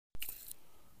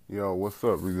Yo, what's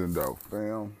up, Reason Doubt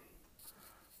fam?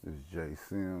 This is Jay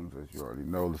Sims, as you already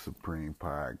know, the Supreme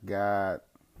Pie God.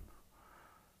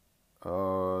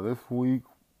 This week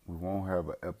we won't have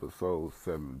an episode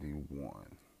 71,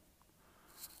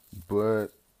 but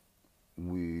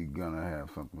we gonna have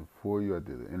something for you. I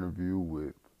did an interview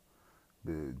with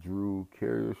the Drew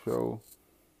Carrier Show,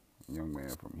 a young man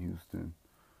from Houston,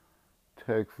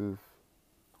 Texas.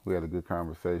 We had a good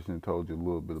conversation, told you a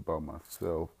little bit about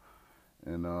myself,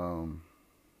 and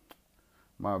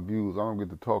my views. I don't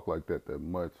get to talk like that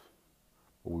much,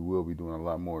 but we will be doing a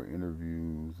lot more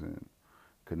interviews and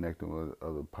connecting with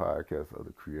other podcasts,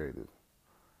 other creators.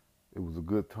 It was a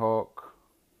good talk.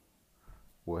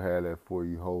 We'll have that for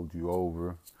you, hold you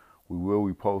over. We will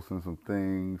be posting some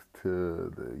things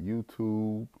to the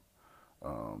YouTube.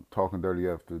 Talking Dirty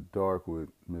After Dark with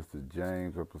Mr.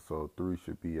 James, episode 3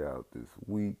 should be out this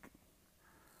week.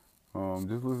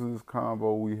 Just listen to this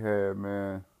combo we had,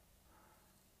 man.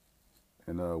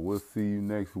 And we'll see you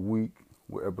next week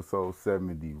with episode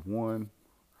 71.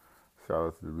 Shout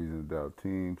out to the Reason to Doubt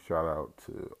team. Shout out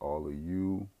to all of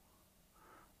you,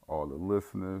 all the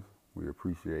listeners. We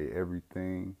appreciate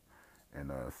everything. And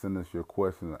send us your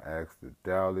questions and ask to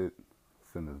doubt it.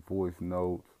 Send us voice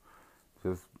notes,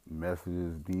 just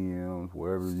messages, DMs,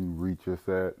 wherever you reach us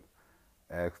at.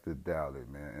 Ask to doubt it,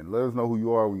 man. And let us know who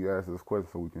you are when you ask us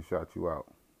questions so we can shout you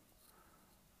out.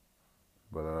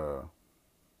 But,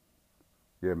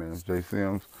 yeah, man, it's Jay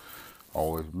Sims.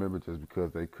 Always remember, just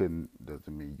because they couldn't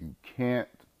doesn't mean you can't.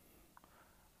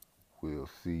 We'll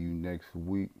see you next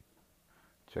week.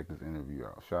 Check this interview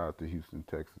out. Shout out to Houston,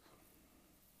 Texas.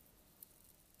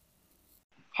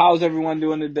 How's everyone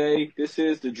doing today? This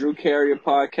is the Drew Carrier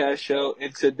Podcast Show,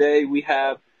 and today we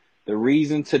have the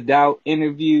Reason to Doubt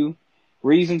interview.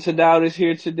 Reason to Doubt is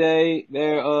here today.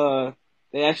 They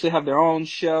actually have their own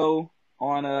show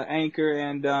on Anchor,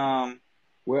 and I'm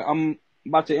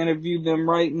about to interview them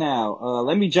right now.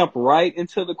 Let me jump right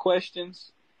into the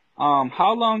questions.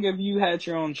 How long have you had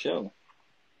your own show?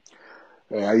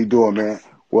 Hey, how you doing, man?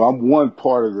 Well, I'm one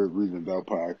part of the Reason Doubt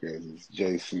podcast. It's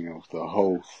Jay Sims, the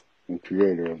host and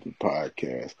creator of the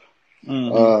podcast.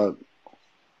 Mm-hmm.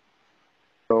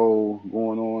 So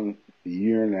going on a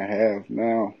year and a half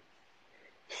now.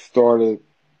 Started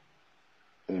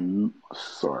in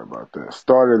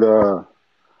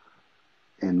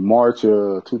March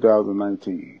of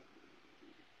 2019.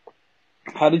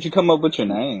 How did you come up with your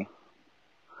name?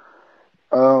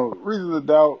 Reason to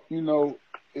Doubt,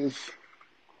 is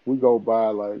we go by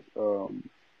like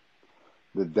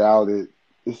the doubted.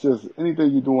 It's just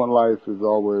anything you do in life is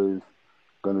always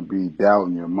gonna be doubt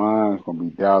in your mind. It's gonna be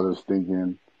doubters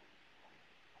thinking,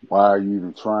 why are you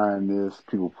even trying this?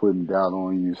 People putting doubt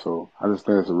on you. So I just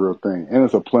think it's a real thing. And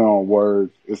it's a play on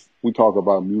words. We talk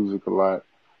about music a lot.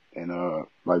 And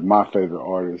like my favorite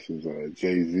artist is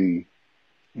Jay-Z.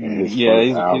 And his Yeah, first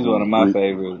he's one of album, my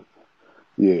favorites.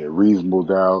 Reasonable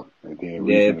Doubt. And then Dead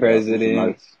Reasonable Doubt.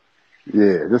 Presidents.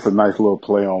 Just a nice little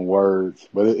play on words.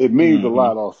 But it means a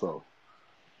lot also.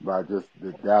 By just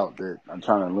the doubt that I'm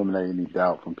trying to eliminate any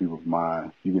doubt from people's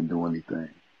mind. You can do anything.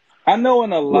 I know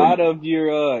in a lot of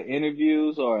your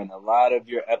interviews or in a lot of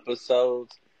your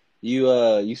episodes,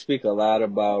 you speak a lot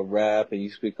about rap and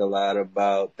you speak a lot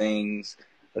about things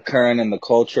occurring in the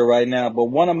culture right now. But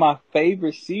one of my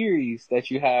favorite series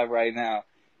that you have right now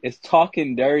is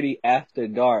Talking Dirty After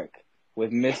Dark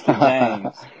with Mr.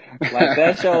 James. Like,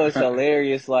 that show is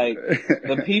hilarious. Like,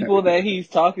 the people that he's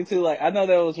talking to, like, I know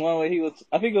there was one where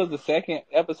I think it was the second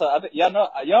episode. Y'all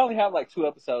only have like 2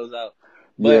 episodes out.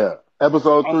 But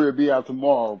episode 3 will be out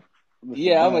tomorrow.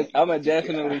 Yeah, I'm gonna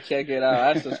definitely check it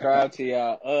out. I subscribe to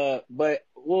y'all. But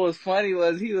what was funny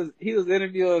was he was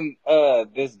interviewing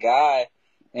this guy,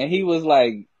 and he was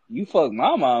like, "You fucked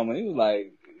my mom," and he was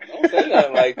like, "Don't say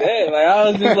nothing like that." Like,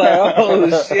 I was just like,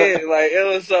 "Oh shit!" Like,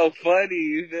 it was so funny.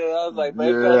 You feel? I was like, but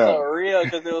it felt so real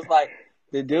because it was like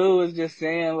the dude was just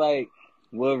saying like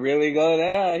what really go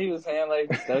down. He was saying like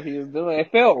the stuff he was doing.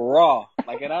 It felt raw.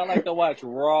 Like, and I like to watch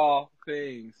raw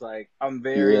things. Like, I'm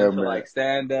very into like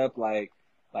stand up. Like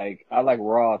I like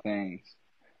raw things.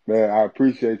 Man, I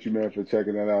appreciate you, man, for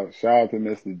checking that out. Shout out to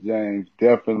Mr. James.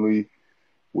 Definitely,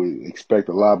 we expect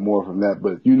a lot more from that.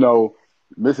 But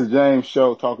Mr. James'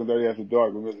 show, Talking Dirty After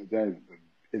Dark with Mr. James,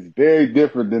 is very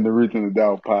different than the Reason to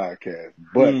Doubt podcast.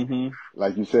 But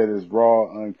like you said, it's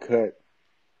raw, uncut.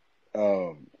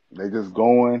 They just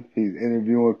going. He's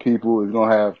interviewing people. He's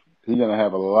gonna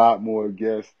have a lot more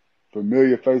guests,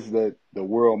 familiar faces that the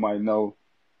world might know.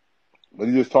 But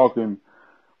he's just talking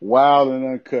wild and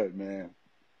uncut, man.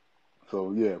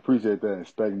 So yeah, appreciate that.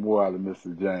 Expect more out of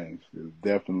Mr. James. There's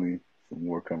definitely some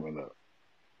more coming up.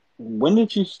 When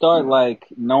did you start like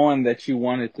knowing that you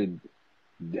wanted to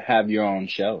have your own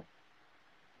show?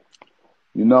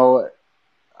 You know,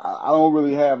 I don't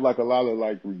really have like a lot of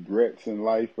like regrets in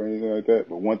life or anything like that.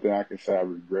 But one thing I can say I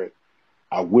regret,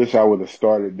 I wish I would have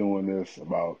started doing this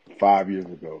about 5 years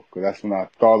ago, because that's when I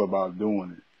thought about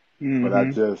doing it. But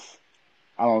Mm-hmm.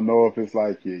 I don't know if it's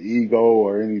like your ego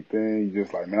or anything. You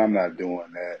just like, man, I'm not doing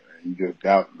that. And you just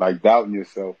doubting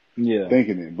yourself, Yeah.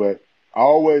 thinking it. But I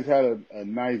always had a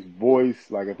nice voice.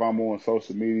 Like if I'm on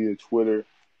social media, Twitter or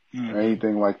Mm-hmm.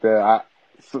 anything like that,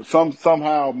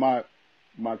 somehow my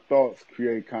thoughts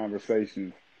create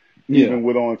conversations. Yeah. Even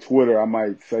with on Twitter, I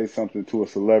might say something to a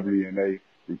celebrity and they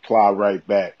reply right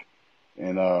back.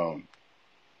 And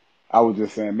I was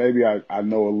just saying maybe I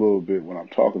know a little bit what I'm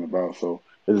talking about, so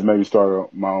it just made me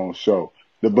start my own show.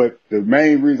 But the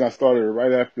main reason I started it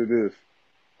right after this,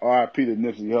 R.I.P. to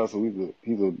Nipsey Hussle.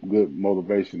 He's a good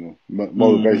Mm-hmm.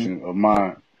 motivation of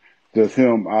mine. Just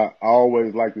him. I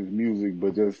always liked his music,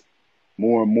 but just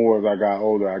more and more as I got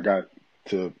older, I got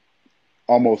to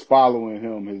almost following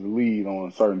him, his lead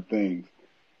on certain things.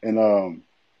 And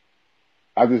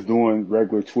I just doing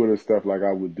regular Twitter stuff like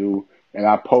I would do, and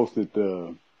I posted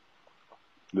the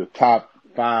top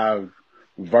 5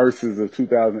 verses of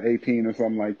 2018 or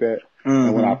something like that.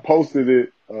 And when I Mm-hmm. posted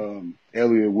it,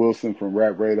 Elliot Wilson from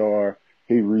Rap Radar,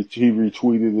 he retweeted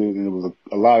it, and it was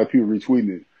a lot of people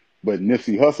retweeting it. But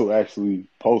Nipsey Hussle actually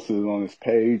posted it on his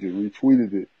page and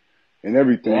retweeted it and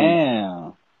everything.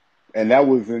 Damn. And that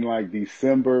was in like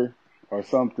December or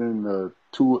something,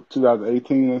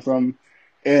 2018 or something.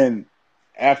 And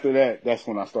after that, that's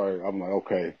when I started. I'm like,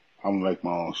 okay, I'm gonna make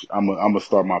my own. I'm gonna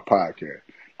start my podcast,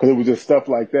 because it was just stuff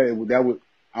like that.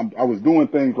 I was doing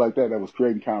things like that was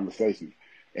creating conversations.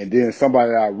 And then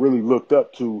somebody that I really looked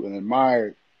up to and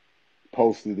admired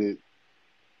posted it.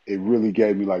 It really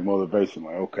gave me like motivation.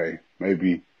 Like, okay,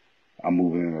 maybe I'm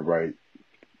moving in the right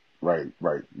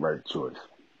choice.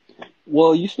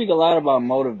 Well, you speak a lot about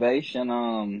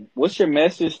motivation. What's your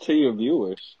message to your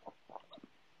viewers?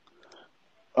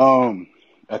 Um,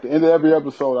 at the end of every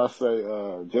episode, I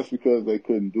say, just because they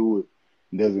couldn't do it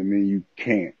doesn't mean you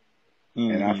can't.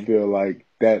 And I Mm-hmm. feel like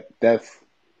that's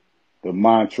the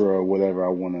mantra or whatever I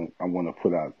wanna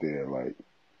put out there. Like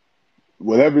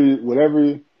whatever you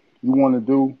want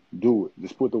to do it.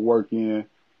 Just put the work in.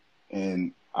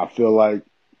 And I feel like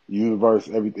universe,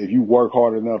 if you work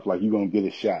hard enough, like you're gonna get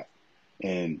a shot.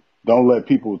 And don't let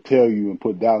people tell you and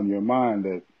put doubt in your mind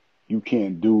that you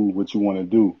can't do what you want to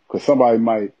do. Because somebody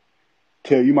might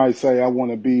say, I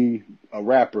want to be a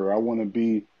rapper, I want to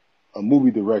be a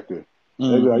movie director. They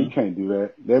be like, Mm-hmm. you can't do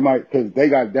that. They might, because they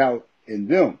got doubt in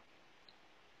them.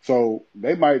 So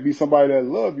they might be somebody that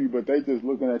love you, but they just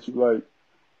looking at you like,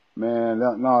 man,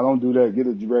 no, don't do that. Get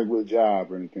a regular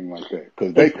job or anything like that,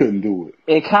 because they It couldn't do it.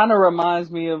 it kind of reminds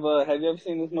me of have you ever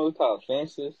seen this movie called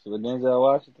Fences with Denzel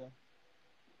Washington?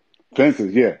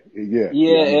 Fences, yeah, Yeah, I know what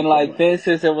and you're talking like about.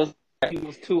 Fences, it was he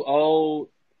was too old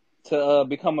to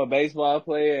become a baseball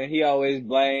player, and he always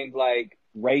blamed like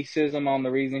racism on the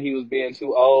reason he was being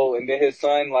too old. And then his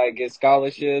son like gets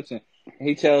scholarships, and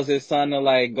he tells his son to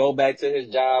like go back to his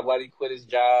job while he quit his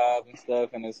job and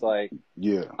stuff. And it's like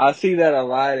Yeah, I see that a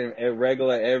lot in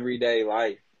regular everyday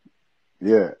life.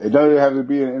 yeah. It doesn't have to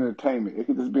be an entertainment. It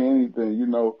could just be anything.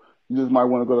 You just might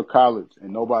want to go to college,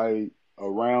 and nobody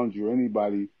around you,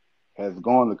 anybody, has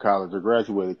gone to college or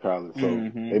graduated college. So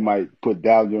Hmm. they might put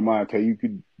doubt in your mind, tell you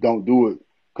don't do it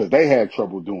because they had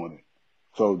trouble doing it.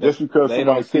 So just because They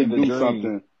don't somebody see couldn't the do dream.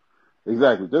 something,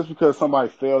 exactly. Just because somebody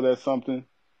failed at something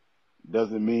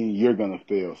doesn't mean you're gonna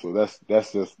fail. So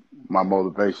that's just my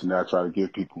motivation that I try to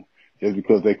give people. Just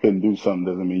because they couldn't do something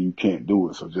doesn't mean you can't do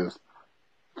it. So just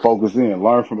focus in,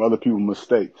 learn from other people's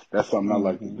mistakes. That's something I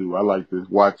like to Hmm. do. I like to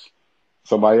watch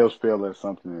somebody else fail at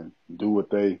something and do what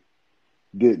they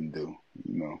didn't do.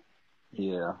 You know.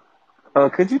 Yeah.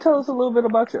 Could you tell us a little bit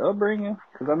about your upbringing?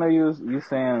 Because I know you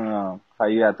saying how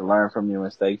you had to learn from your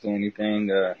mistakes or anything.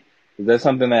 Is that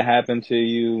something that happened to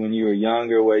you when you were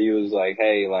younger, where you was like,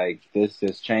 hey, like this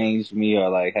just changed me, or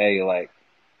like, hey, like,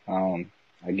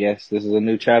 I guess this is a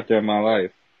new chapter in my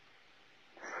life.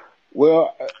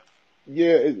 Well,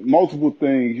 yeah, multiple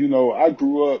things. I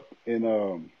grew up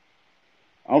in.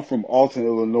 I'm from Alton,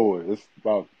 Illinois. It's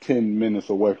about 10 minutes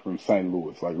away from St.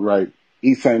 Louis, like right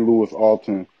East St. Louis,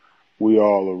 Alton. We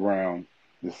all around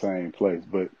the same place.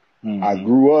 But I Hmm.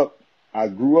 grew up, I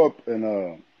grew up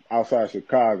in outside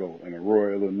Chicago in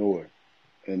Aurora, Illinois,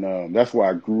 and that's where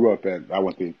I grew up at. I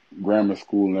went to grammar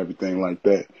school and everything like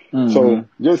that. Hmm. So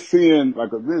just seeing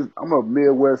I'm a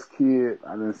Midwest kid.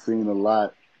 I didn't seen a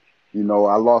lot.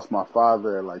 I lost my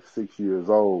father at like 6 years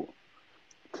old,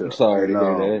 I'm to sorry and to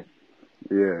hear that.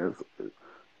 yeah, it's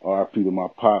RIP to my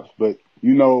pops. But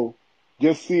you know,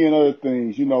 just seeing other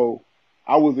things. You know,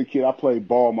 I was a kid. I played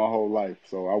ball my whole life.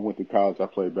 So I went to college. I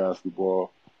played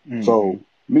basketball. Hmm. So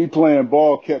me playing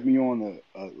ball kept me on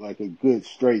a good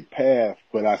straight path.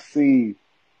 But I seen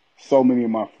so many of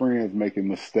my friends making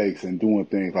mistakes and doing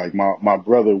things. Like my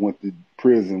brother went to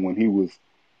prison when he was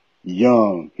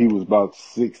young. He was about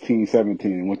 16,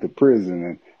 17 and went to prison,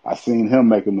 and I seen him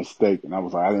make a mistake and I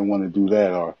was like, I didn't want to do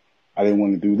that, or I didn't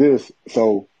want to do this.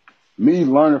 So me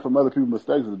learning from other people's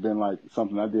mistakes has been like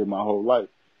something I did my whole life.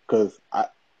 Cause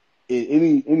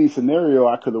in any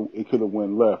scenario, it could have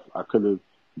went left. I could have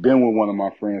been with one of my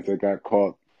friends that got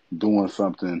caught doing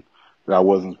something that I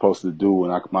wasn't supposed to do,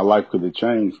 and my life could have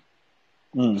changed.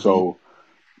 Hmm. So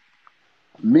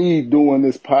me doing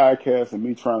this podcast and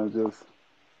me trying to just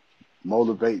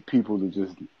motivate people to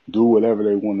just do whatever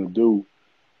they want to do,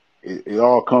 it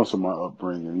all comes from my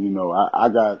upbringing. You know,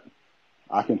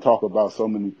 I can talk about so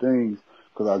many things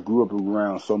because I grew up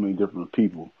around so many different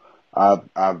people.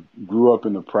 I grew up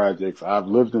in the projects. I've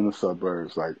lived in the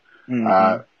suburbs. Like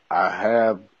I Hmm. I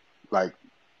have like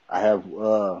I have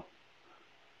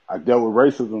I dealt with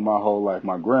racism my whole life.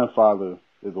 My grandfather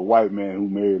is a white man who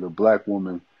married a black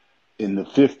woman in the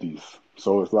 50s.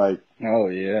 So it's like Oh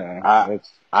yeah, I that's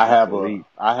elite.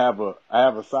 I have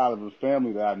a side of the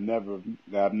family that I've never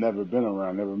been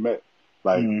around, never met.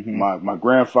 Like Hmm. my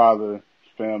grandfather's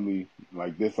family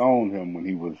like disowned him when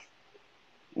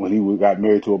he got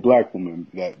married to a black woman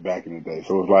that back in the day.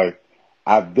 So it's like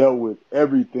I've dealt with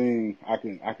everything. I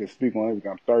can speak on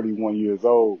everything. I'm 31 years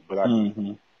old, but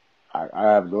Hmm. I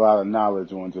have a lot of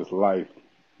knowledge on just life.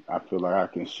 I feel like I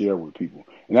can share with people,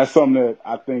 and that's something that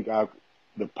I think our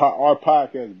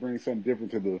podcast brings something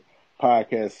different to the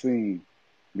podcast scene,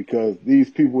 because these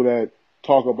people that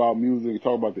talk about music,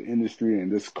 talk about the industry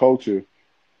and this culture,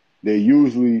 they're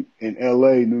usually in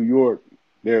L.A., New York.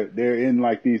 They're in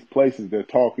like these places. They're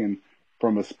talking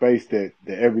from a space that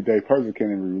the everyday person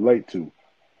can relate to.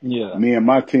 Yeah. Me and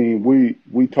my team,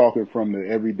 we talking from the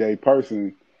everyday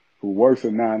person who works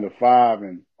a 9 to 5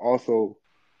 and also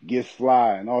gets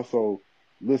fly and also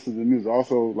listens to music,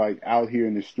 also like out here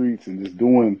in the streets and just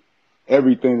doing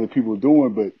everything that people are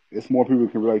doing. But it's more people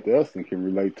can relate to us than can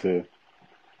relate to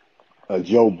a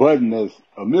Joe Budden that's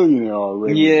a millionaire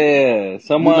already. And Yeah,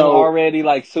 you someone know, already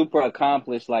like super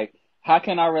accomplished. Like, how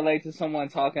can I relate to someone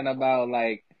talking about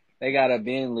like they got a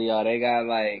Bentley or they got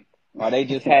like or they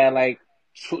just had like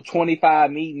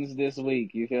 25 meetings this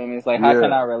week? You feel me? It's like how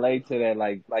can yeah. I relate to that?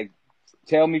 Like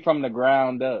tell me from the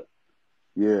ground up.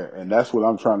 Yeah, and that's what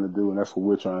I'm trying to do, and that's what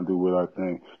we're trying to do with our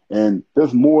thing. And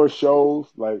there's more shows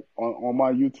like on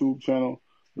my YouTube channel,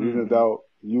 Reason Hmm. Doubt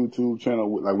YouTube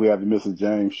channel. Like we have the Mr.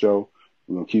 James show.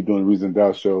 We're gonna keep doing the Reason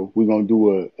Doubt show. We're gonna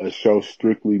do a show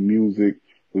strictly music.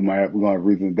 We're gonna have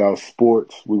Reason Doubt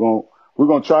sports. We're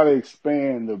gonna try to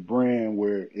expand the brand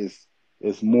where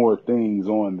it's more things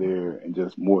on there and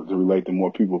just more to relate to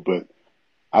more people. But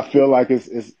I feel like it's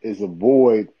a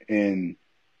void in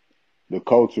the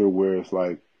culture where it's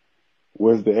like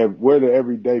where the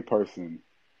everyday person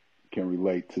can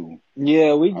relate to.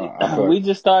 Yeah, I feel like we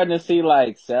just starting to see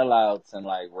like sellouts and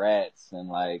like rats and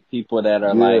like people that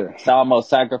are like yeah, almost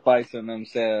sacrificing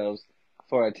themselves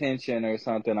for attention or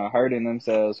something or hurting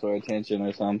themselves for attention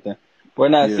or something. We're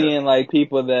not yeah, seeing like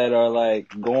people that are like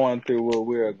going through what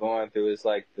we're going through. It's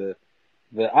like the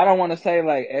I don't want to say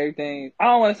like everything. I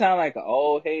don't want to sound like an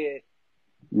old head,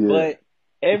 yeah, but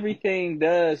everything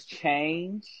does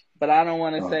change. But I don't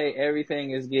want to uh, say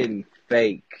everything is getting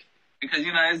fake because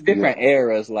you know it's yeah, different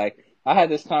eras. Like I had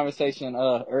this conversation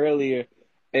earlier,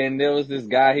 and there was this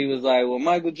guy. He was like, "Well,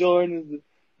 Michael Jordan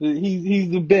is he's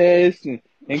the best, and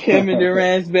Kevin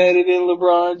Durant's better than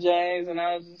LeBron James." And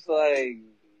I was just like,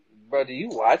 "Bro, do you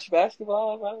watch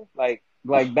basketball, bro? Like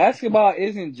basketball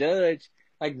isn't judged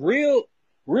like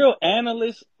real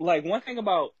analysts. Like one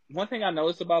thing I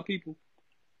noticed about people."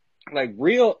 Like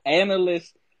real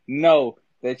analysts know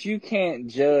that you can't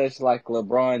judge like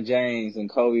LeBron James and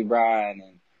Kobe Bryant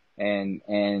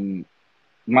and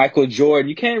Michael Jordan.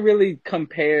 You can't really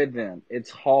compare them. It's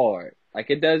hard. Like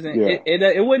it doesn't yeah,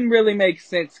 it wouldn't really make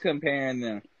sense comparing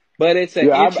them. But it's an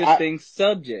yeah. interesting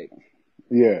subject.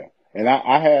 Yeah, and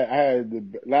I had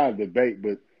not a debate,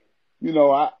 but you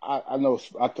know, I know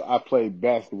I played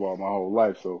basketball my whole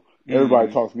life, so everybody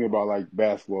Mm-hmm. talks to me about like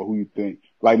basketball. Who you think?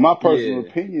 Like my personal Yeah.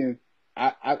 opinion,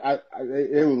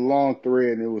 it was a long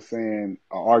thread, and it was saying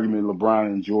an argument LeBron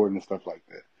and Jordan and stuff like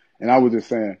that. And I was just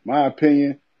saying my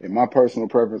opinion and my personal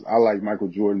preference. I like Michael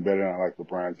Jordan better than I like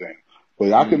LeBron James.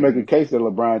 But I can make a Mm-hmm. case that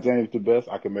LeBron James is the best.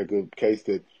 I can make a case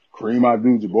that Kareem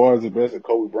Abdul-Jabbar is the best and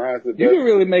Kobe Bryant's the You best. can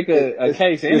really make a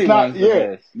case It's not,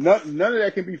 anyone's the best. none of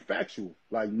that can be factual.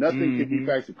 Like, nothing can be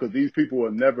factual because these people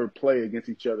will never play against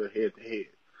each other head to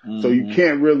head. So you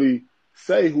can't really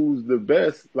say who's the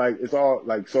best. Like, it's all,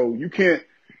 like, so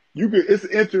it's an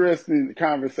interesting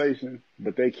conversation,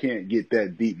 but they can't get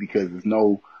that deep because there's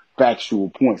no factual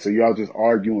points. So y'all just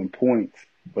arguing points.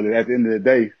 But at the end of the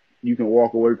day, you can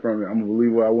walk away from it. I'm going to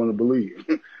believe what I want to believe.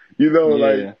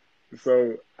 Like,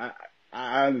 so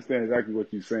I understand exactly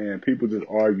what you're saying. People just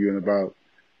arguing about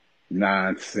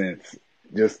nonsense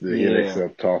just to hear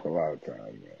themselves talk a lot of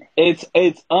times, man. It's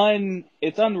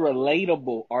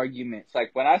unrelatable arguments. Like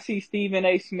when I see Stephen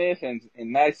A. Smith and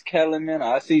Max Kellerman,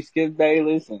 or I see Skip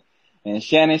Bayless and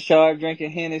Shannon Sharp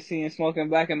drinking Hennessy and smoking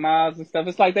Black and Milds and stuff.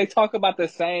 It's like they talk about the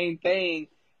same thing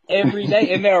every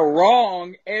day, and they're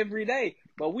wrong every day.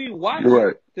 But we watch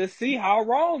it to see how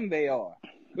wrong they are.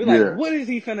 We're like, what is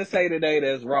he finna say today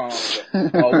that's wrong?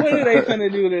 Or what are they finna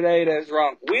do today that's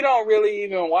wrong? We don't really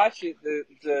even watch it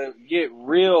to get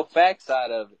real facts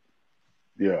out of it.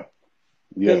 Yeah.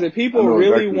 Because if people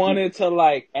really wanted to,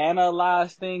 like,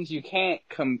 analyze things, you can't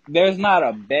there's not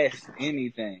a best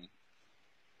anything.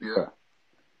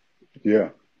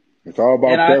 Yeah. It's all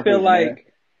about and preference, I feel like, man.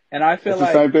 And I feel it's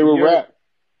like the same thing with rap.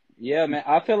 Yeah, man.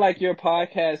 I feel like your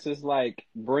podcast is like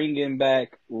bringing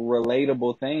back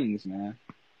relatable things, man.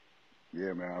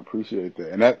 Yeah, man. I appreciate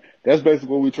that. And that's basically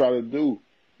what we try to do.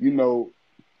 You know,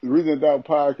 the reason that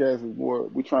podcast is more,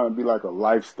 we're trying to be like a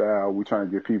lifestyle. We're trying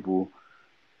to give people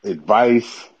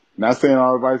advice. Not saying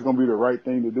our advice is going to be the right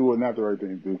thing to do or not the right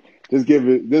thing to do. Just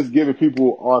giving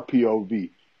people our POV.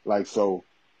 Like, so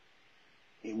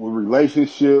with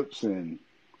relationships and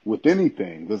with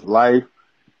anything, just life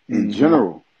in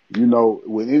general, you know,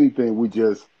 with anything, we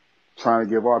just trying to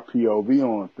give our POV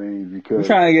on things because we're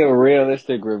trying to give a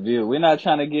realistic review. We're not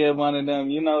trying to give one of them,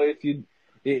 you know, if you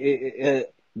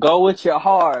go with your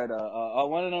heart or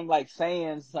one of them like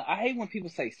sayings. I hate when people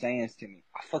say sayings to me.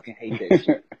 I fucking hate that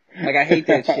shit. Like, I hate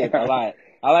that shit a lot.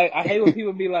 I hate when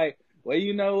people be like, well,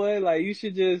 you know what? Like, you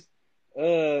should just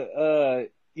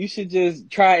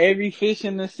try every fish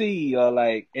in the sea, or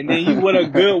like, and then you with a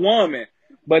good woman.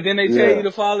 But then they tell you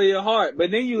to follow your heart.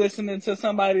 But then you listening to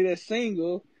somebody that's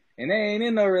single and they ain't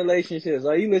in no relationships.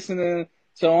 Or you listening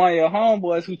to one of your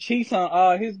homeboys who cheats on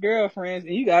all his girlfriends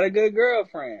and you got a good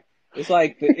girlfriend. It's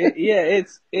like,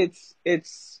 it's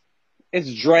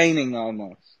draining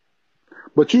almost.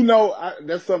 But you know,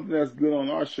 that's something that's good on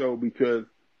our show because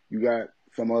you got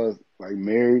some of us like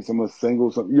married, some of us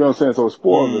single, you know what I'm saying? So it's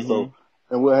four of us. So,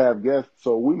 and we'll have guests.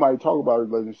 So we might talk about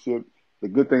relationship. The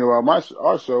good thing about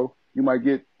our show, you might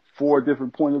get 4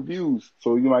 different point of views.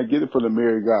 So you might get it from the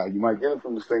married guy. You might get it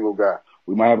from the single guy.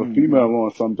 We might have a female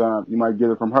on sometime. You might get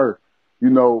it from her. You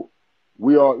know,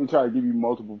 we try to give you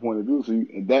multiple point of views. So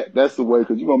that's the way,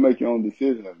 because you're going to make your own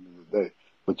decision at the end of the day.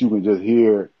 But you can just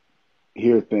hear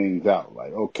things out.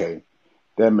 Like, okay,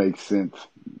 that makes sense.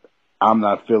 I'm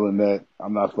not feeling that.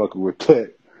 I'm not fucking with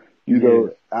that. You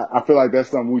know, I feel like that's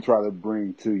something we try to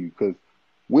bring to you because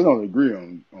we don't agree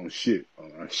on shit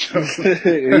on our show.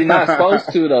 You're not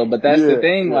supposed to, though, but that's the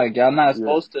thing. Like, y'all not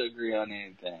supposed to agree on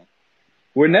anything.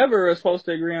 We're never supposed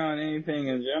to agree on anything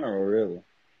in general, really.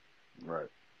 Right.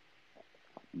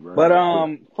 But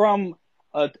from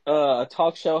a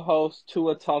talk show host to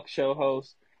a talk show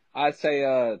host, I'd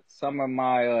say some of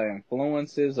my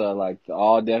influences are like the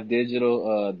All Def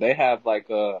Digital. They have like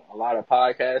a lot of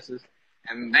podcasts,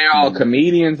 and they're all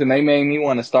comedians, and they made me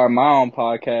want to start my own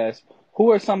podcast.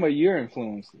 Who are some of your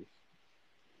influences?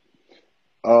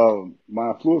 My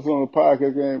influence on the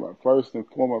podcast game, first and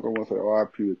foremost, I want to say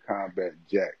RIP to Combat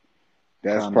Jack.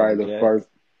 That's probably the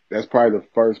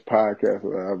first podcast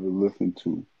that I ever listened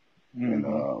to. And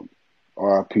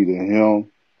RIP to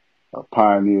him, a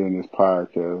pioneer in this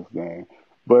podcast game.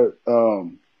 But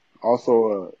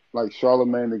also like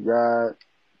Charlemagne the God.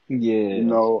 Yeah, you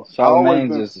know,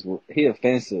 Charlemagne he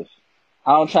offensive.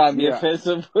 I don't try to be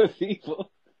offensive with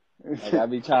people. Like, I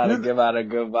be trying to give out a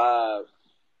good vibe.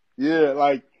 Yeah,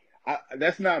 like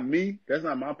that's not me. That's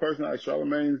not my personality.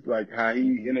 Charlemagne's like how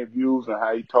he interviews and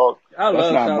how he talks. I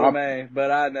love Charlemagne,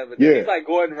 but I never did. He's like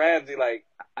Gordon Ramsay. Like,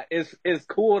 it's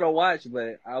cool to watch,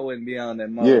 but I wouldn't be on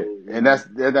that mode. Yeah, and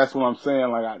that's what I'm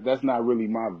saying. Like, that's not really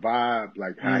my vibe.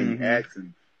 Like how he acts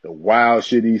and the wild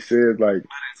shit he says. Like,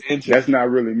 that's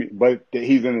not really me. But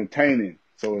he's entertaining,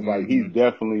 so it's like he's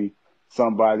definitely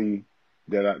somebody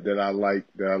that I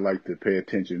like to pay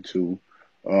attention to.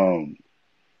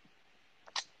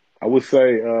 I would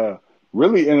say,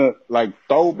 really like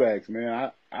throwbacks,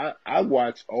 man. I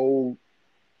watch old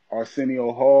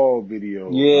Arsenio Hall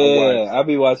videos. Yeah, I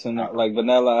be watching like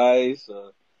Vanilla Ice,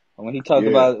 when he talked Yeah,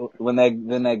 about when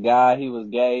that guy, he was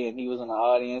gay and he was in the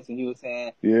audience and he was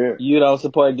saying, yeah, you don't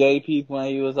support gay people, and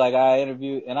he was like, I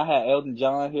interviewed, and I had Elton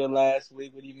John here last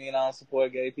week. What do you mean I don't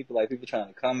support gay people? Like people trying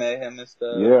to come at him and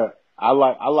stuff. yeah.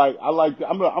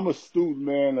 I'm a student,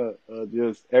 man.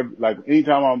 Just like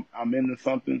anytime I'm into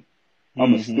something,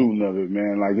 I'm a Mm-hmm. student of it,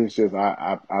 man. Like it's just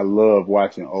I love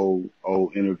watching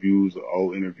old interviews or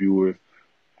old interviewers.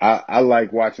 I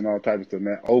like watching all types of stuff,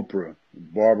 man. Oprah,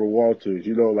 Barbara Walters,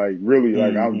 like really,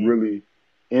 like I'm Mm-hmm. really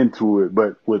into it.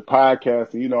 But with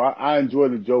podcasting, I enjoy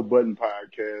the Joe Budden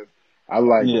podcast. I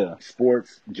like Yeah.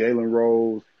 sports, Jalen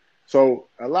Rose. So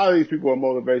a lot of these people are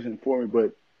motivation for me,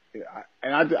 but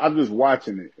I'm just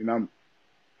watching it, and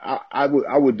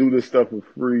I would do this stuff for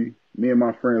free. Me and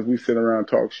my friends, we sit around and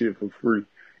talk shit for free,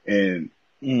 and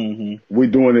Mm-hmm. we're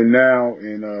doing it now,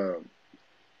 and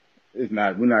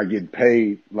we're not getting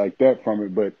paid like that from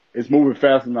it, but it's moving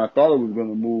faster than I thought it was going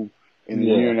to move. In a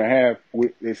year Yeah. and a half,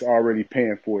 it's already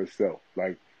paying for itself.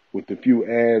 Like with the few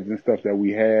ads and stuff that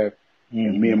we have,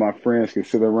 and me Mm-hmm. and my friends can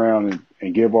sit around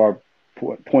and give our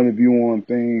point of view on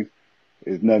things.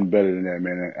 It's nothing better than that,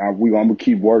 man. I'm gonna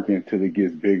keep working until it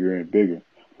gets bigger and bigger.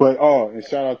 But and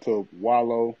shout out to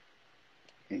Wallow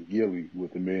and Gilly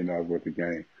with the $1 million worth of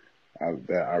game. I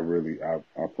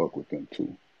fuck with them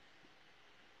too.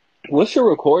 What's your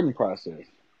recording process?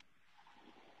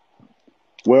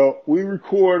 Well, we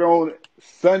record on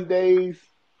Sundays.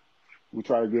 We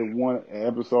try to get one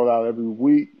episode out every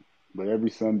week, but every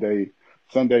Sunday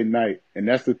night. And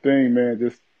that's the thing, man.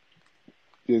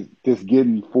 Just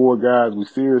getting 4 guys. We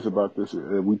serious about this.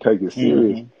 We take it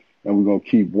serious, Mm-hmm. and we're gonna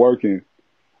keep working.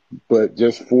 But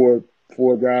just four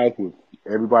guys with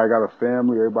everybody got a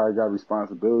family, everybody got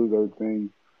responsibilities, everything.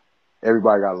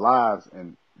 Everybody got lives,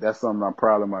 and that's something I'm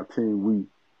proud of my team.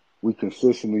 We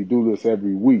consistently do this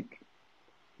every week.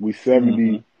 We Mm-hmm.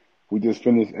 70. We just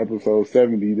finished episode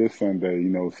 70 this Sunday.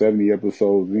 70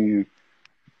 episodes in,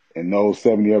 and those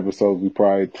 70 episodes we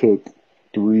probably took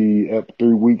 3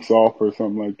 weeks off or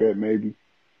something like that, maybe.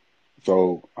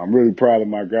 So I'm really proud of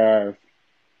my guys.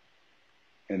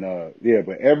 And yeah,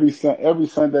 but every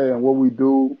Sunday and what we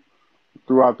do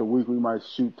throughout the week, we might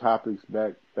shoot topics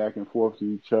back and forth to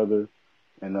each other.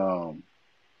 And on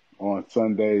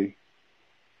Sunday,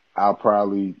 I'll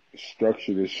probably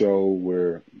structure the show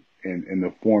where in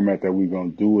the format that we're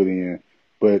gonna do it in.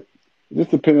 But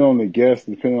just depending on the guests,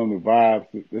 depending on the vibes,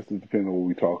 this is depending on what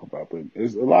we talk about. But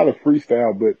it's a lot of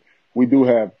freestyle, but we do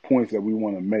have points that we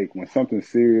want to make. When something's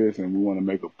serious and we want to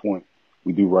make a point,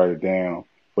 we do write it down.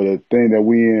 But the thing that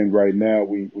we in right now,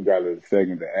 we got a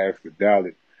segment to Ask or Doubt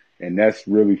It. And that's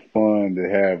really fun to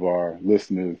have our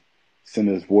listeners send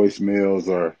us voicemails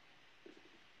or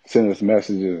send us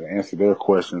messages and answer their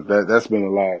questions. That's been a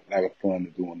lot of fun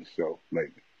to do on the show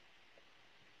lately.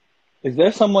 Is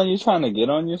there someone you're trying to get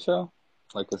on your show?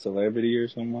 Like a celebrity or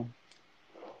someone?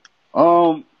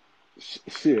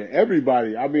 Shit,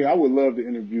 everybody. I mean, I would love to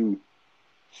interview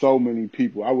so many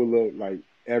people. I would love like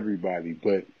everybody,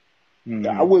 but I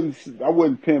Mm-hmm.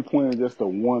 wouldn't pinpoint it just to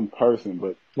one person.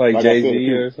 But Like like I said,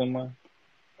 Jay-Z or someone?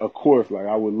 of course, like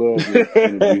I would love to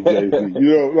interview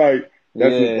Jay-Z. Like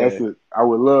Yeah. I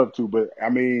would love to, but I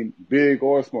mean, big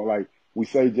or small, like we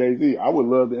say Jay-Z, I would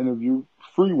love to interview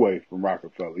Freeway from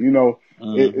Rockefeller. It's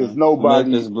Mm-hmm.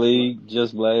 nobody. Memphis Bleak,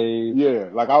 Just Blaze. Yeah,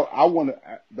 like I want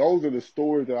to. Those are the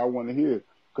stories that I want to hear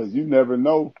because you never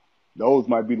know. Those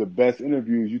might be the best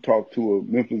interviews. You talk to a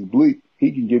Memphis Bleak,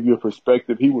 he can give you a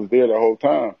perspective. He was there the whole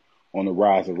time on the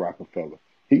rise of Rockefeller.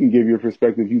 He can give you a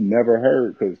perspective you never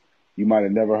heard because you might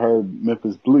have never heard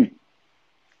Memphis Bleak.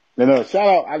 And shout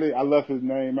out, I left his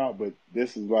name out, but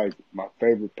this is like my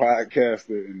favorite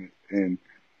podcaster, and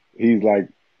he's like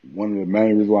one of the main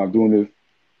reasons why I'm doing this.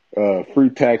 Free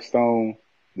Tax Stone,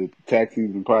 the Tax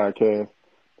Season podcast.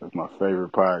 That's my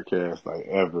favorite podcast like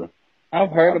ever.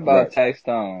 I've heard I about forgot. Tax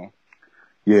Stone.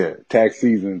 Yeah, Tax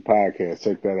Season podcast.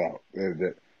 Check that out.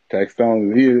 Tax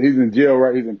Stone. He's in jail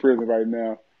right. He's in prison right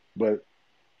now, but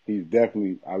he's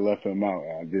definitely. I left him out.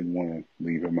 I didn't want to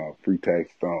leave him out. Free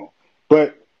Tax Stone.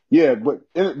 But yeah, but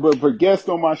for guests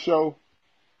on my show,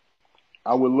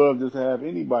 I would love just to have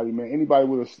anybody, man. Anybody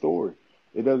with a story.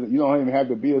 It doesn't. You don't even have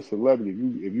to be a celebrity.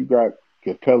 If you got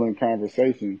compelling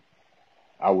conversation,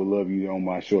 I would love you on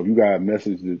my show. If you got a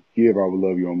message to give, I would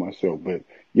love you on my show. But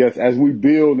yes, as we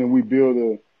build and we build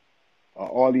a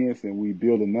audience and we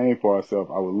build a name for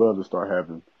ourselves, I would love to start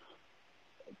having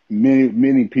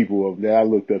many people that I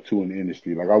looked up to in the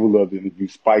industry. Like I would love to interview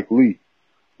Spike Lee.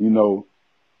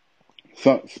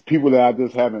 Some people that I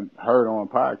just haven't heard on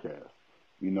podcasts.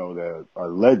 That are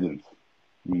legends.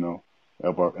 In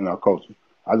our culture.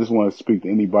 I just want to speak to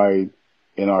anybody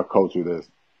in our culture that's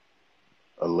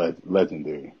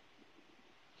legendary.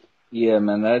 Yeah,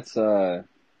 man, that's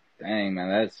dang,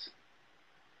 man,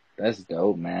 that's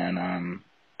dope, man.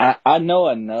 I know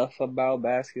enough about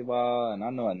basketball and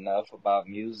I know enough about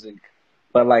music,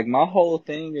 but like my whole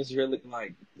thing is really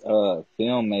like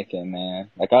filmmaking,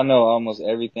 man. Like I know almost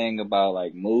everything about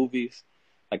like movies.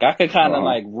 Like I could kind of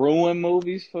like ruin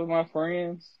movies for my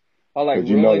friends, or like Cause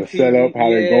you know ruin the setup, TV. how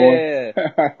they're going.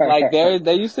 Yeah, like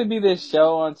there used to be this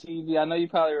show on TV. I know you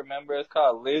probably remember. It's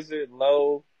called Lizard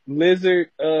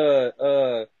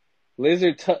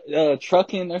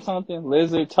trucking or something.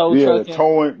 Lizard tow Yeah, trucking. the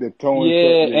towing truck.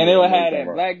 Yeah, Yeah, and it yeah, I would know what have you're talking that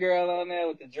about. black girl on there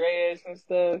with the dreads and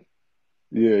stuff.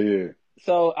 Yeah, yeah.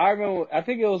 So I remember, I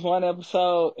think it was one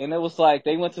episode, and it was like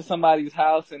they went to somebody's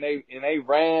house and they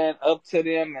ran up to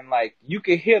them, and like you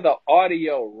could hear the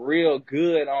audio real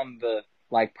good on the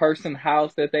like person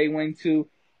house that they went to,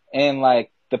 and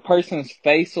like the person's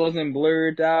face wasn't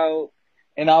blurred out,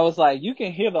 and I was like, you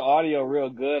can hear the audio real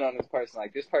good on this person.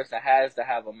 Like this person has to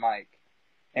have a mic.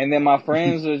 And then my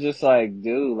friends were just like,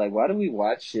 dude, like, why do we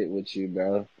watch shit with you,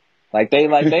 bro? Like I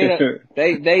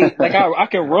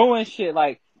can ruin shit.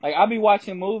 Like I'll be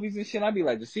watching movies and shit. I'll be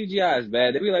like, the CGI is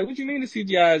bad. They be like, what you mean the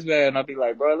CGI is bad? And I'll be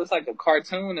like, bro, it looks like a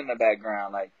cartoon in the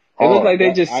background. Like it looks like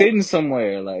they just sitting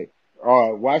somewhere. Like,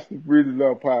 all right, watch the Breathe It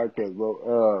Up podcast,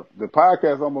 bro. The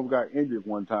podcast almost got injured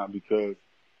one time because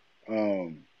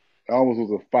it almost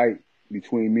was a fight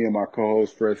between me and my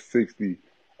co-host Fresh 60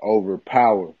 over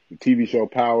Power, the TV show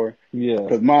Power. yeah.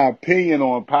 Because my opinion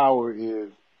on Power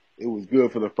is it was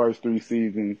good for the first 3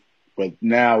 seasons, but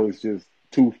now it's just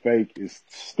too fake. It's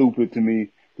stupid to me.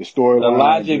 The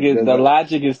storyline. The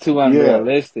logic is too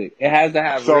unrealistic. It has to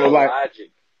have real logic.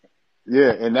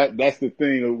 Yeah, and that's the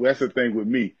thing. That's the thing with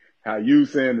me. How you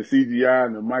saying the CGI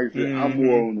and the mic said, I'm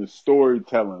more on the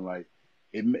storytelling. Like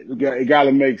it got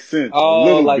to make sense a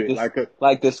little like bit.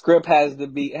 Like the script has to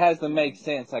make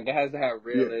sense. Like it has to have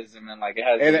realism and like it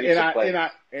has to reach a place.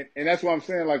 And that's what I'm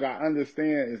saying. Like I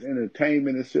understand it's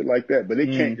entertainment and shit like that, but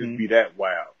it can't just be that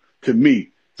wild to me.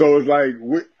 So it's like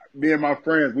me and my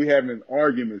friends, we having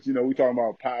arguments. You know, we talking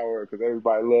about Power because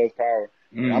everybody loves Power.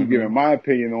 And I'm giving my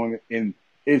opinion on it, and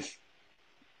it's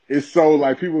so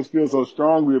like people feel so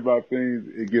strongly about things,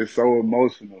 it gets so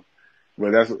emotional.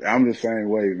 But I'm the same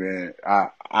way, man.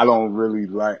 I don't really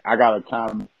like. I got a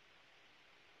comment.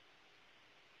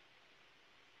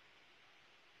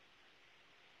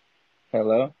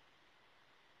 Hello.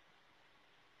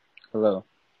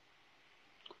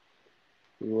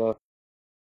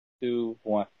 2,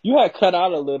 1. You had cut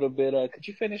out a little bit. Could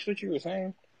you finish what you were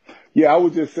saying? Yeah, I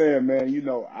was just saying, man. You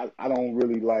know, I don't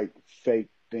really like fake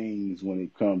things when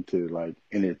it comes to like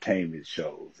entertainment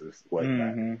shows and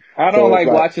whatnot. I don't like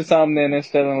watching something and it's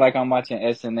feeling like I'm watching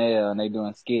SNL and they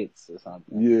doing skits or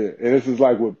something. Yeah, and this is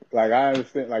like I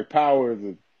understand like Power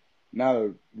is not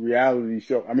a reality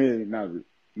show. I mean,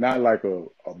 not like a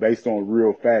based on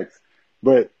real facts.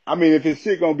 But I mean, if it's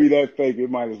shit gonna be that fake, it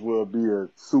might as well be a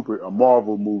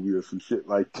Marvel movie or some shit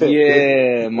like that.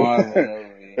 Yeah, Marvel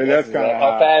movie. And that's kind of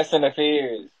how Fast and the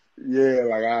Furious. Yeah,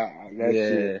 like that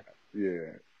shit.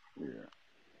 Yeah.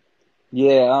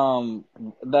 Yeah,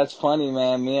 that's funny,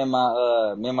 man. Me and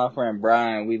my friend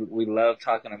Brian, we love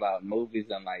talking about movies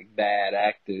and like bad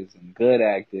actors and good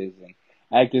actors and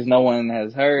actors no one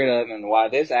has heard of and why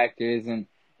this actor isn't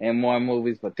in more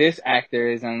movies, but this actor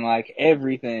is in like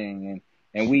everything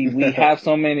and we have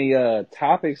so many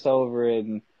topics over it.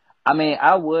 And me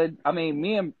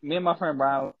and my friend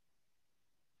Brian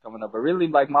coming up, but really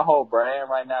like my whole brand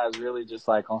right now is really just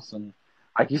like on some,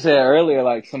 like you said earlier,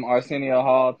 like some Arsenio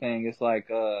Hall thing. It's like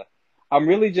I'm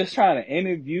really just trying to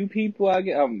interview people.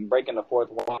 I'm breaking the fourth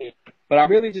wall here, but I'm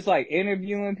really just like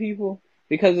interviewing people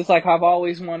because it's like I've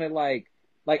always wanted like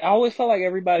I always felt like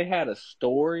everybody had a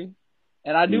story.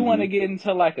 And I do want to get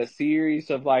into like a series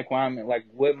of like when I'm like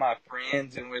with my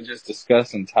friends and we're just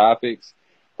discussing topics.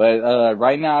 But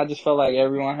right now I just feel like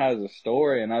everyone has a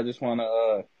story and I just want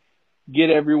to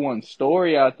get everyone's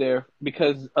story out there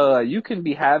because you can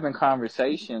be having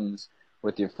conversations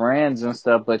with your friends and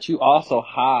stuff, but you also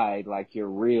hide like your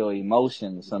real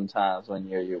emotions sometimes when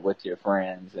you're with your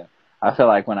friends. And I feel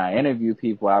like when I interview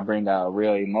people, I bring out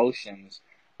real emotions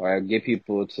or I get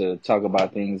people to talk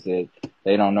about things that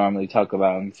they don't normally talk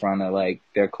about in front of like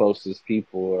their closest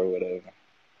people or whatever.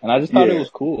 And I just thought it was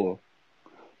cool.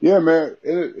 Yeah, man,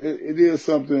 it is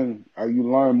something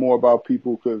you learn more about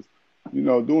people because, you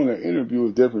know, doing an interview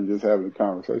is different than just having a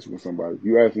conversation with somebody.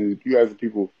 You asking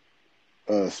people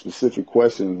specific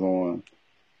questions on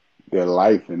their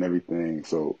life and everything.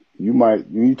 So when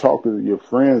you talk to your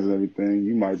friends and everything,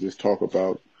 you might just talk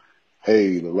about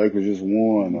hey, the Lakers just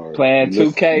won, or Playing you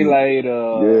listen, 2K you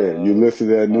later. listen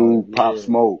to that new Pop Yeah,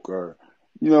 Smoke, or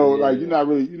like yeah. you're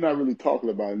not really talking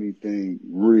about anything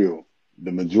real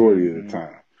the majority of the Hmm.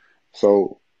 time.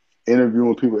 So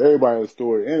interviewing people, everybody has a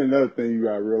story. And another thing you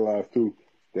gotta realize too,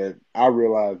 that I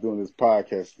realized doing this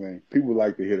podcast thing, people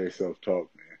like to hear themselves talk,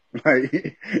 man. Like,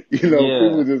 people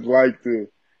Yeah. just like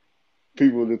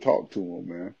people to talk to them,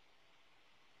 man.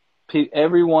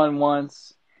 Everyone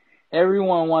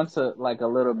wants a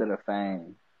little bit of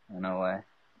fame in a way.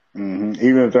 Even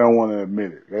if they don't want to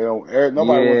admit it,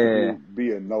 nobody wants to Yeah.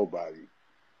 be a nobody.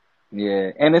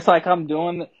 Yeah. And it's like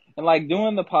doing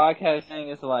the podcast thing.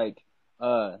 It's like,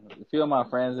 a few of my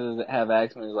friends have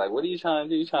asked me, like, what are you trying to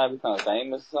do? You trying to become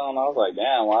famous or something? I was like,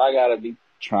 damn, why I gotta be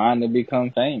trying to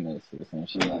become famous or some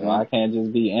shit? Like, why I can't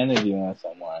just be interviewing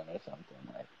someone or something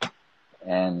like.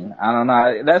 And I don't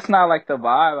know. That's not like the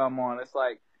vibe I'm on. It's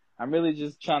like I'm really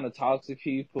just trying to talk to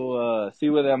people, see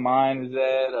where their mind is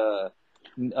at,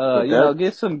 But that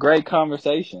get some great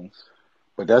conversations.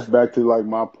 But that's back to like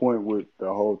my point with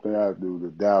the whole thing I do, the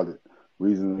doubt it,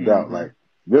 reason to doubt. Hmm. Like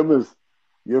them is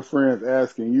your friends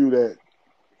asking you that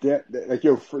like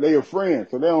they your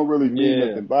friends, so they don't really mean Yeah.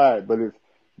 nothing by it. But it's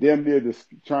them there just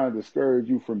trying to discourage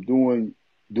you from doing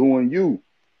you.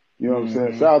 You know what I'm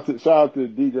saying? Hmm. Shout out to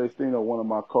DJ Stino, one of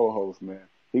my co-hosts, man.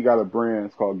 He got a brand,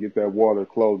 it's called Get That Water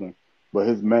Clothing. But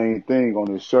his main thing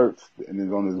on his shirts and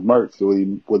is on his merch, so the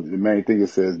main thing it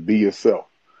says, "Be yourself."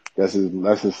 That's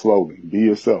his slogan. Be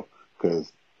yourself.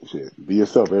 Cause shit, be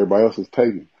yourself. Everybody else is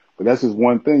taken. But that's just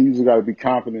one thing. You just gotta be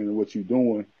confident in what you're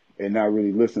doing and not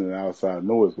really listening to outside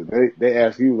noise. But they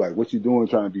ask you like, what you doing,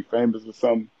 trying to be famous or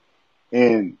something,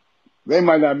 and they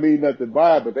might not mean nothing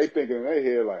by it, but they thinking in their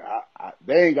head like,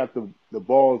 they ain't got the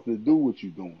balls to do what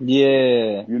you're doing.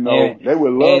 Yeah. They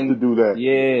would love to And do that.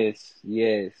 yes,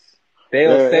 yes.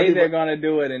 They'll Yeah, say they're everybody. gonna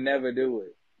do it and never do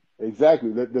it. Exactly.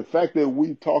 The fact that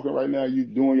we talking right now, you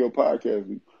doing your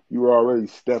podcast, you are already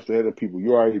steps ahead of people.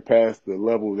 You already past the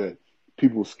level that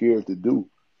people scared to do.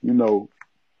 You know,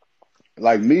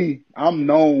 like me, I'm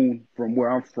known from where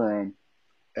I'm from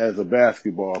as a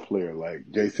basketball player, like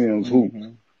Jay Sims Hoops.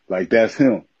 Hmm. Like that's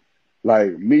him.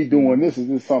 Like me doing Hmm. this is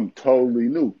just something totally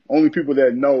new. Only people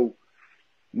that know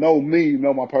me,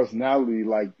 know my personality,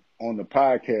 like on the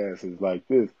podcast is like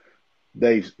this.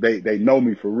 They know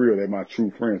me for real. They're my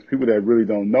true friends. People that really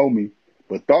don't know me,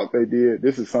 but thought they did.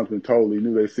 This is something totally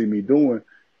new. They see me doing,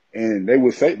 and they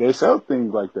say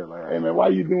things like that. Like, hey man, why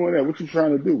you doing that? What you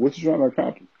trying to do? What you trying to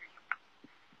accomplish?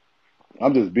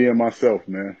 I'm just being myself,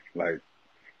 man. Like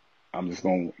I'm just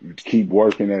gonna keep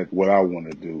working at what I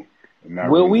want to do, and not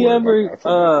Will really we worry about ever outside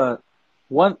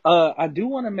anything. I do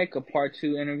want to make a part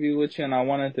 2 interview with you, and I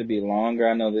want it to be longer.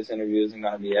 I know this interview isn't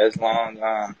going to be as long,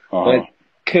 but Uh huh.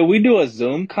 could we do a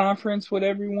Zoom conference with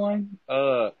everyone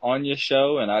on your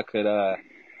show, and I could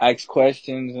ask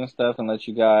questions and stuff, and let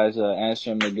you guys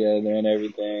answer them together and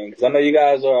everything? Because I know you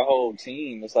guys are a whole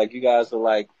team. It's like you guys are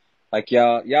like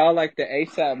y'all like the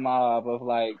ASAP mob of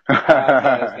like the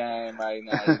podcast game right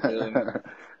now. You feel me?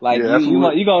 Like Yeah, that's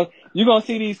what you gonna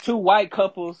see these two white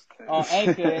couples on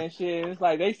Anchor and shit. It's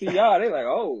like they see y'all, they like,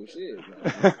 oh shit,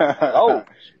 we. like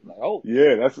oh,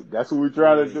 Yeah, that's what we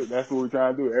trying to yeah, do. That's what we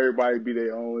trying to do. Everybody be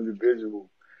their own individual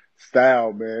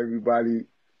style, man.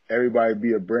 Everybody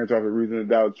be a branch off a reason to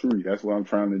doubt tree. That's what I'm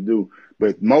trying to do.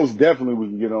 But most definitely we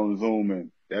can get on Zoom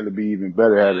and that'll be even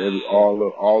better. Have yeah.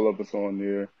 all of us on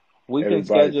there. We can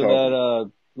Everybody schedule talking.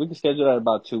 that. We can schedule that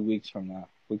about 2 weeks from now.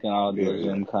 We can all do Yeah, a yeah.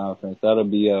 Zoom conference. That'll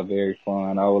be very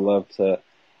fun. I would love to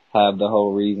have the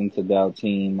whole Reason to Doubt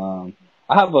team.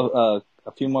 I have a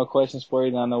few more questions for you.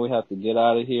 And I know we have to get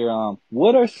out of here.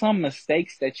 What are some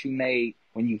mistakes that you made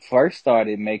when you first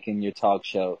started making your talk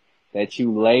show that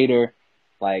you later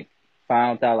like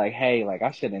found out like, hey, like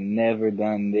I should have never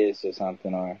done this or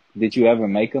something? Or did you ever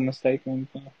make a mistake or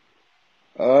anything?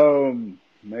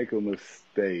 Make a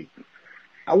mistake.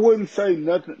 I wouldn't say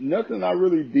nothing. Nothing I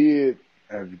really did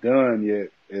have done yet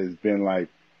has been like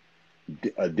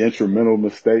a detrimental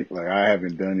mistake. Like I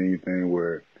haven't done anything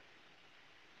where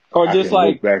Or I just can look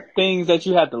like back. things that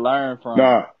you had to learn from.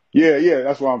 Nah, yeah,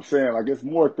 that's what I'm saying. Like it's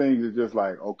more things that just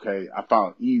like, okay, I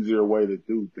found an easier way to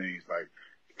do things, like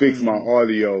fix my Hmm.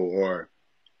 audio or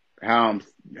how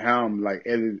I'm like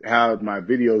how my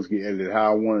videos get edited,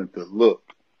 how I want it to look.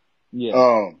 Yeah.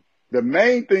 Um, the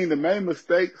main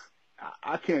mistakes,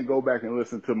 I can't go back and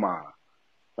listen to my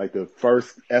like the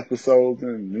first episodes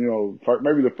and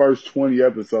maybe the first 20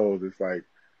 episodes. It's like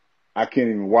I can't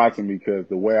even watch them because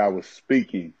the way I was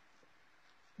speaking.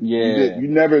 Yeah. You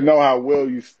never know how well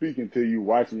you speak until you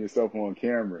watching yourself on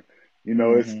camera.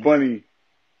 It's Hmm. funny.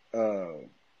 Uh,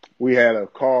 we had a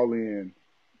call in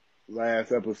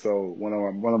last episode. One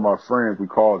of my friends, we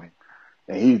called him,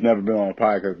 and he's never been on a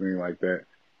podcast or anything like that.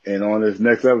 And on this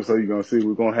next episode, you're gonna see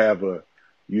we're gonna have a,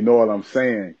 you know what I'm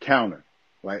saying, counter.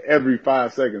 Like every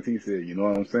 5 seconds, he said, you know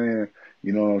what I'm saying,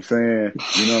 you know what I'm saying,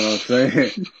 you know what I'm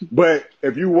saying. But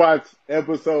if you watch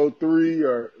episode 3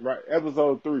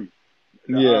 episode 2,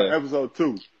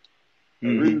 the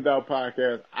Reasons Out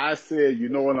podcast, I said, you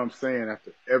know what I'm saying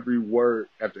after every word,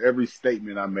 after every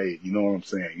statement I made. You know what I'm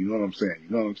saying. You know what I'm saying. You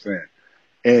know what I'm saying.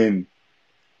 And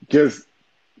just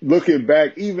looking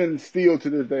back, even still to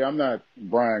this day, I'm not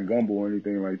Brian Gumble or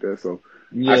anything like that. So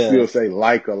I still say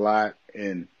like a lot.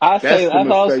 And I was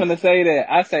going to say that.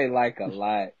 I say like a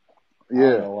lot.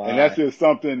 Yeah. And that's just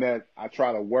something that I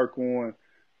try to work on.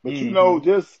 But you know,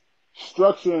 just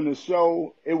structuring the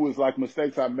show, it was like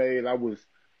mistakes I made. I was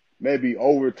maybe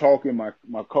over talking my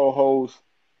co-host,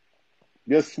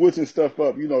 just switching stuff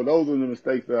up. You know, those are the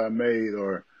mistakes that I made,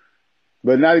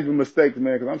 but not even mistakes,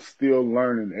 man, because I'm still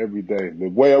learning every day. The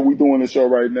way we doing the show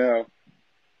right now,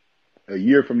 a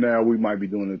year from now, we might be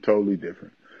doing it totally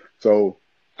different. So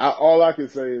all I can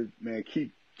say is, man,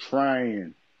 keep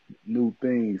trying new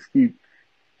things,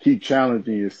 keep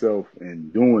challenging yourself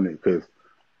and doing it, because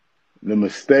the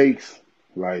mistakes,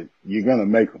 like, you're gonna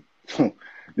make them.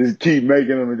 Just keep making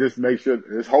them and just make sure.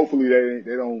 Hopefully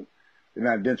they're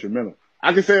not detrimental.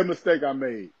 I can say a mistake I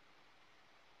made.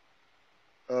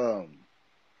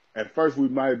 At first we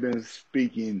might have been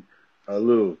speaking a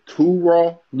little too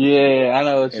raw. Yeah, I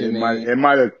know what you mean.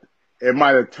 It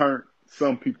might have turned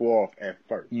some people off at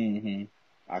first. I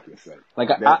can say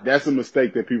that's a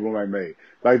mistake that people might make.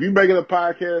 Like if you're making a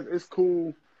podcast, it's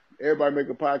cool. Everybody make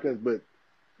a podcast, but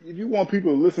if you want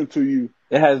people to listen to you,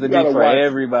 it has to be for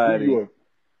everybody.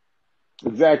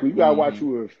 Exactly. You gotta watch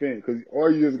who are offended, or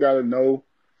you just gotta know.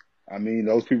 I mean,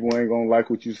 those people ain't gonna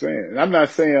like what you're saying. And I'm not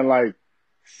saying like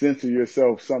censor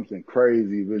yourself something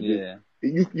crazy, but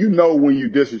you know when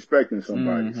you're disrespecting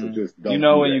somebody, so just don't. You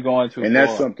know when you're going too far. And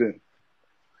that's something.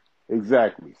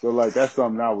 Exactly. So like that's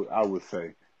something I would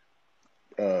say.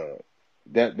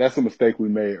 That's a mistake we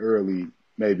made early,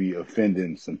 maybe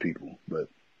offending some people, but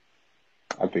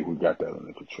I think we got that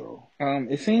under control.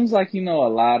 It seems like you know a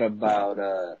lot about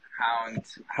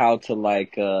how to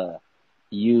like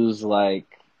use like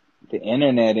the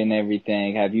internet and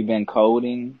everything. Have you been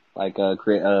coding, like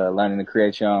learning to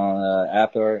create your own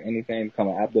app or anything, become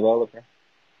an app developer?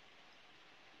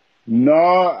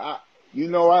 No, I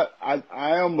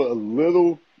am a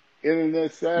little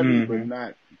internet savvy, but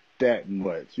not that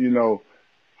much. You know,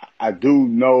 I do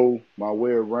know my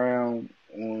way around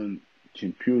on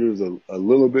computers a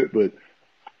little bit, but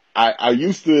I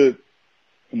used to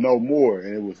know more,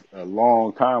 and it was a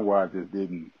long time where I just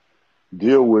didn't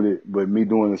deal with it. But me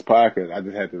doing this podcast, I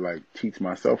just had to like teach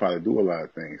myself how to do a lot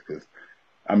of things, because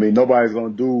I mean nobody's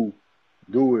gonna do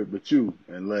it but you,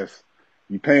 unless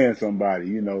you're paying somebody.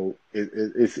 You know,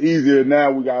 it's easier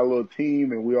now. We got a little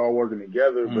team and we all working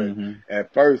together. But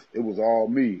at first, it was all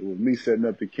me. It was me setting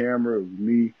up the camera. It was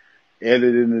me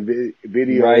editing the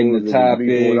videos, writing the topics,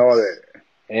 doing all that,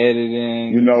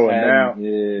 editing. You know, and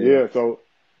now, so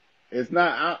it's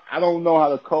not. I don't know how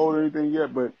to code or anything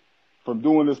yet, but from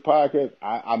doing this podcast,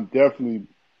 I'm definitely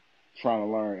trying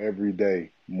to learn every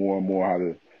day more and more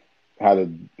how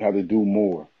to do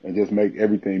more and just make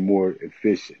everything more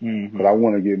efficient. But I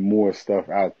want to get more stuff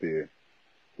out there.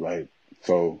 Like,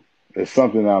 so it's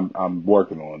something I'm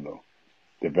working on though,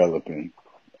 developing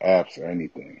apps or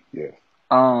anything. Yes.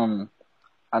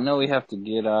 I know we have to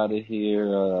get out of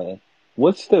here.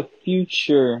 What's the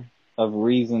future of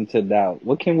Reason to Doubt?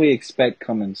 What can we expect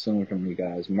coming soon from you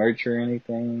guys? Merch or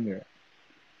anything?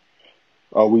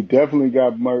 Or? We definitely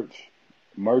got merch.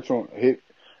 Merch on hit.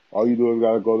 All you do is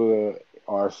gotta go to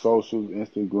our socials,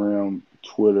 Instagram,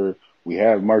 Twitter. We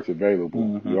have merch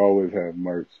available. We always have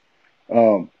merch.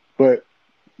 But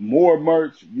more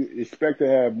merch. You expect to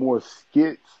have more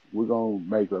skits. We're gonna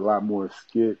make a lot more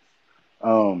skits.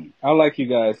 I like you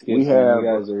guys skits. You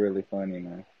guys are really funny,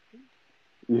 man.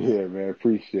 Yeah, man,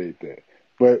 appreciate that.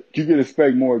 But you can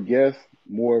expect more guests,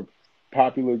 more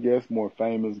popular guests, more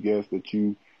famous guests that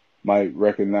you might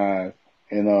recognize,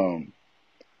 and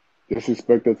just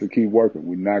expect us to keep working.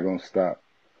 We're not gonna stop.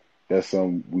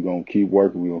 We're gonna keep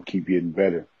working. We're gonna keep getting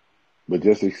better. But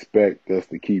just expect us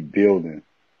to keep building.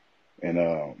 And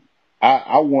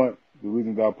I want the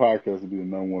Reasons Out podcast to be the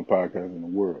 #1 podcast in the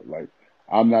world. Like,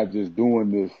 I'm not just doing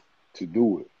this to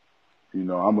do it. You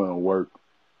know, I'm gonna work.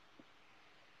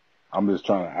 I'm just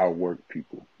trying to outwork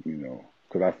people. You know,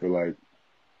 because I feel like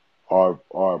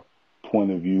our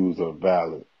point of views are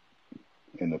valid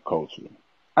in the culture.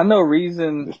 I know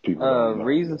reason, Just people don't know.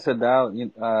 reason to doubt.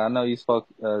 I know you spoke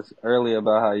earlier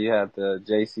about how you had the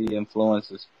Jay-Z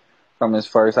influences from his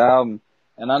first album,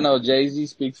 and I know Jay-Z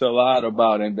speaks a lot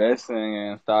about investing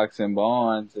in stocks and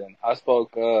bonds. And I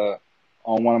spoke on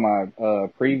one of my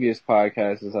previous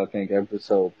podcasts, I think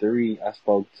episode 3. I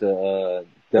spoke to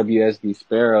WSB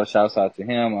Sparrow. Shouts out to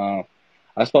him.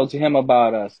 I spoke to him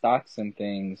about stocks and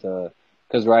things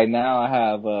because right now I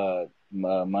have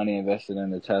money invested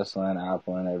in the Tesla and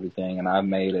Apple and everything, and I've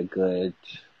made a good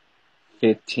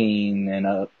 15 and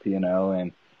up,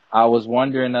 and I was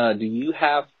wondering, do you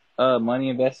have money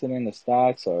invested in the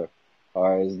stocks, or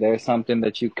is there something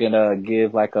that you can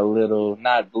give like a little,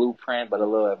 not blueprint, but a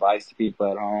little advice to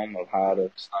people at home of how to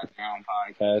start their own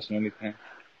podcast or anything?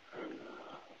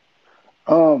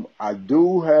 I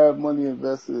do have money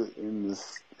invested in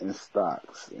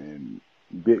stocks and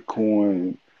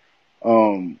Bitcoin,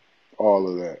 all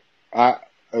of that.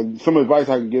 Some advice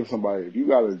I can give somebody: if you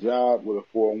got a job with a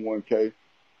 401k,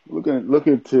 look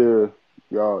into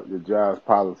your job's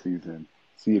policies and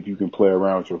see if you can play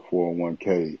around with your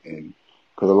 401k. And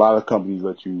because a lot of companies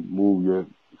let you move your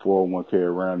 401k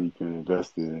around, you can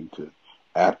invest it into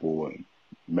Apple and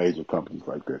major companies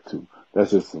like that too.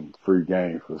 That's just some free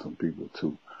game for some people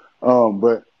too.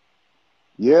 But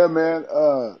yeah, man,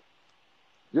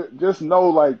 just know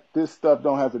like this stuff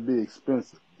don't have to be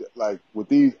expensive. Like with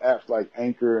these apps like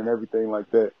Anchor and everything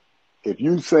like that, if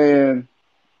you saying,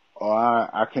 "Oh,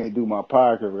 I can't do my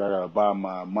podcast, I gotta buy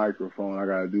my microphone, I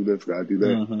gotta do this, gotta do that,"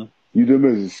 Mm-hmm. you them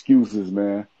as excuses,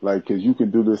 man. Like, 'cause you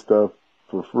can do this stuff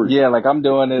for free. Yeah, like I'm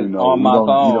doing it on You my you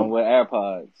phone don't with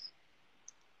AirPods.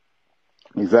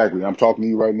 exactly. I'm talking to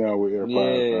you right now with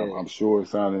AirPods. Yeah. I'm sure it's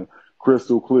sounding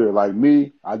crystal clear. Like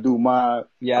me, I do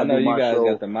Yeah, I know you my guys got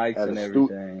show the mics at and a studio.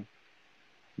 everything.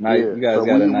 Yeah, You guys so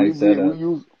got a nice we setup.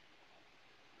 use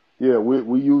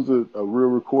we use a real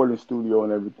recording studio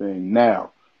and everything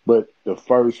now. But the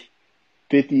first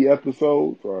 50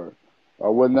 episodes or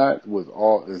whatnot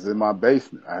is in my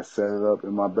basement. I set it up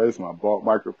in my basement. I bought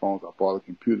microphones. I bought a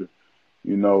computer.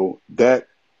 That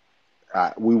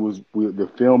the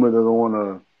filming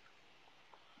it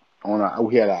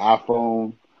we had an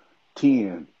iPhone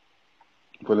 10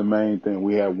 for the main thing.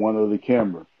 We had one other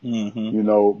camera.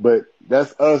 Mm-hmm. But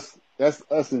that's us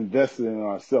investing in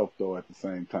ourselves though at the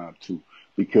same time too,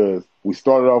 because we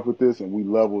started off with this and we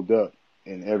leveled up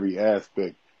in every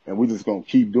aspect, and we're just gonna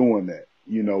keep doing that.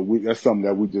 That's something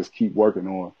that we just keep working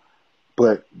on.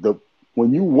 But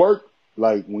when you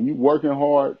working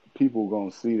hard, people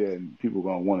gonna see that and people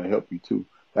gonna want to help you too.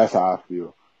 That's how I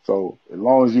feel. So as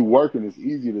long as you working, it's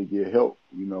easy to get help.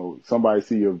 Somebody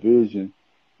see your vision,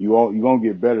 you're gonna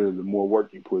get better the more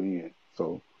work you put in.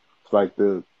 So it's like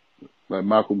like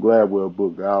Malcolm Gladwell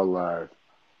book, The Outliers.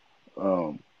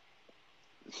 Um,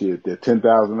 that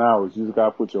 10,000 hours, you just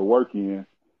gotta put your work in,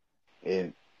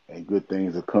 and good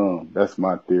things will come. That's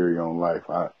my theory on life.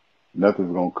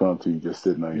 Nothing's gonna come to you just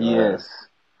sitting on your ass. Yes.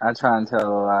 I try and tell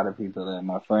a lot of people that,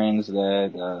 my friends,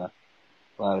 that a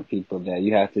lot of people, that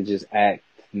you have to just act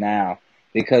now.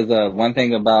 Because one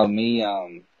thing about me,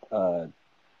 what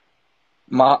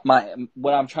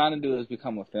I'm trying to do is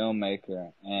become a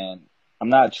filmmaker, and I'm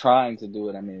not trying to do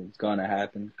it. I mean, it's going to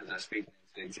happen because I speak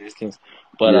into existence.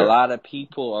 But a Yeah, lot of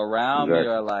people around me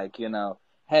exactly. are like,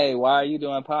 hey, why are you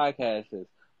doing podcasts?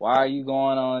 Why are you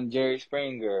going on Jerry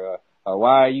Springer? Or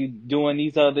why are you doing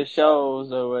these other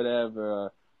shows or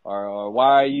whatever? Or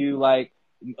why are you like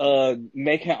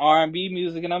making R&B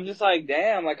music? And I'm just like,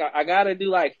 damn, like I gotta do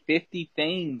like 50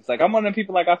 things. Like I'm one of the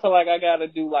people, like I feel like I gotta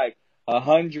do like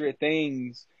 100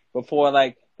 things before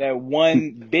like that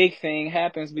one big thing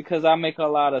happens, because I make a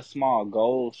lot of small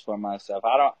goals for myself.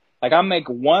 I make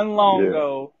one long Yeah,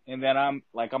 goal, and then I'm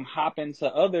hopping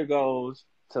to other goals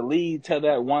to lead to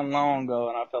that one long goal.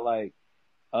 And I feel like,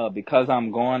 because I'm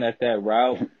going at that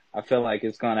route, I feel like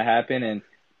it's going to happen. And,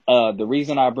 the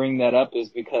reason I bring that up is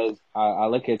because I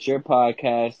look at your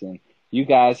podcast, and you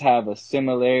guys have a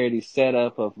similarity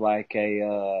setup of like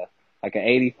like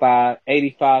an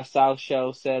 85 South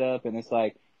show setup. And it's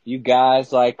like, you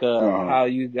guys like, uh-huh. how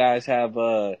you guys have,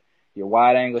 your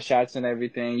wide angle shots and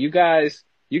everything. You guys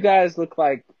look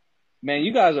like, man,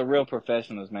 you guys are real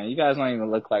professionals, man. You guys don't even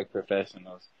look like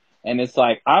professionals. And it's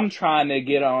like, I'm trying to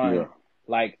get Yeah, on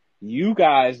like you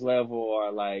guys level,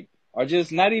 or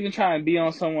just not even trying to be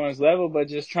on someone's level, but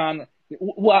just trying to,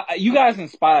 well, you guys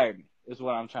inspired me is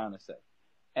what I'm trying to say.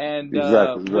 And,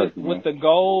 with man. the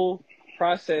goal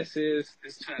process is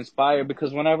to inspire,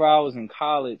 because whenever I was in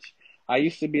college, I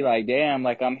used to be like, damn,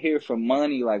 like I'm here for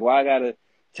money. Like, why I gotta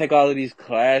take all of these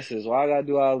classes? Why I gotta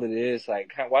do all of this?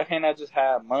 Like, why can't I just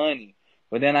have money?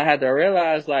 But then I had to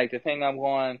realize, like, the thing I'm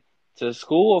going to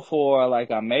school for,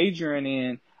 like, I'm majoring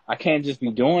in, I can't just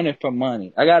be doing it for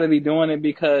money. I got to be doing it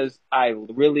because I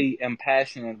really am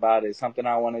passionate about it. It's something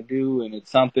I want to do, and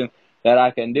it's something that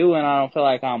I can do, and I don't feel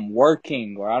like I'm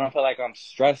working, or I don't feel like I'm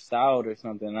stressed out or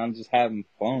something. I'm just having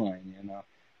fun, you know?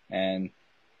 And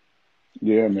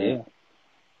Yeah, man. yeah.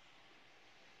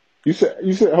 You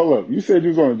said, hold up. You said you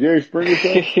was on a Jerry Springer show?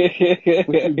 What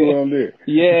you doing on there?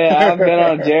 Yeah, I've been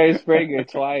on Jerry Springer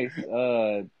twice.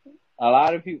 A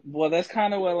lot of people, well, that's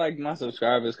kind of where, like, my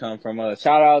subscribers come from.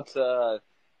 Shout out to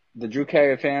the Drew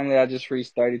Carey family. I just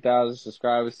reached 30,000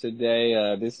 subscribers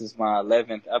today. This is my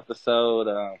 11th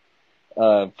episode.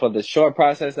 For the short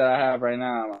process that I have right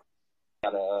now, I'm a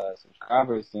lot of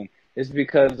subscribers, and it's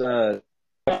because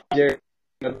Jerry,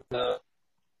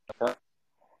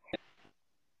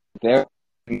 they're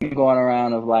going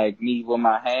around of like me with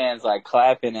my hands like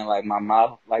clapping and like my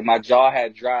mouth, like my jaw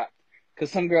had dropped because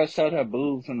some girl showed her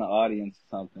boobs in the audience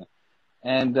or something.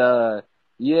 And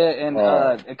yeah, and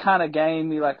it kind of gained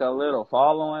me like a little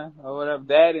following or whatever.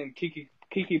 That and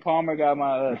Kiki Palmer got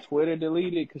my Twitter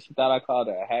deleted because she thought I called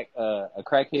her a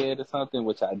crackhead or something,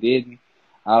 which I didn't.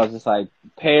 I was just like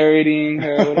parodying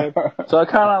her or whatever. So it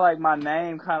kind of like my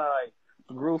name kind of like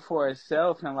grew for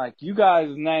itself, and like you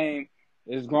guys' name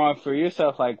is growing for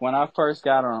yourself. Like when I first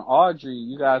got on Audrey,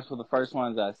 you guys were the first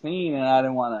ones I seen, and I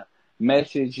didn't want to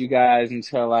message you guys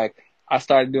until like I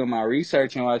started doing my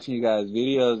research and watching you guys'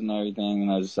 videos and everything,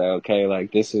 and I was just like, okay,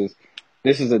 like this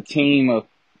is a team of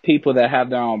people that have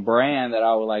their own brand that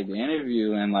I would like to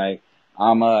interview, and like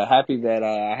I'm happy that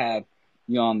I have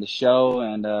you on the show,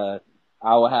 and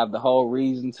I will have the whole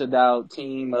Reason to Doubt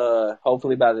team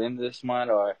hopefully by the end of this month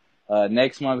or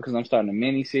next month, because I'm starting a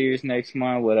mini series next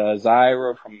month with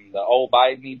Zyra from the Old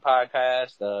Bite Me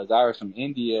podcast. Zyra's from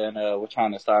India, and we're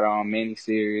trying to start our own mini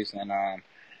series,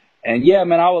 and yeah,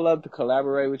 man, I would love to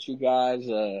collaborate with you guys.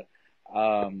 I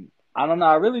don't know.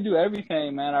 I really do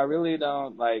everything, man. I really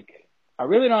don't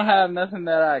have nothing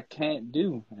that I can't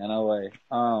do in a way.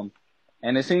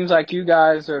 And it seems like you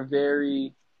guys are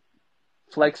very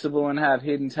flexible and have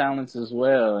hidden talents as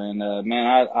well. And,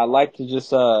 man, I like to just,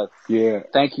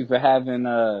 thank you for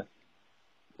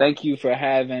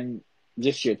having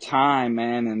just your time,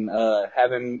 man. And,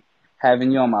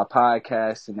 having you on my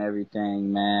podcast and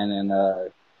everything, man.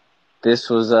 And,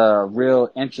 this was a real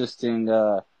interesting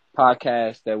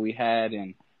podcast that we had,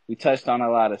 and we touched on a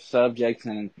lot of subjects,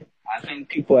 and I think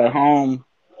people at home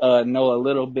know a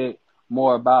little bit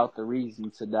more about the Reason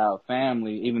to Doubt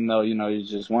family, even though, you know, there's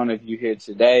just one of you here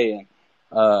today.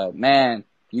 And, man,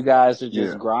 you guys are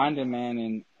just grinding,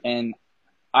 man, and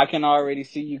I can already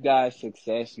see you guys'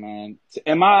 success, man.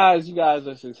 In my eyes, you guys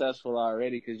are successful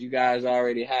already because you guys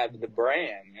already have the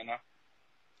brand, you know?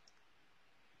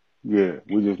 Yeah,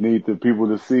 we just need the people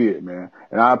to see it, man.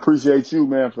 And I appreciate you,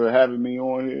 man, for having me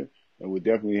on here. And we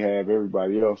definitely have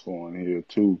everybody else on here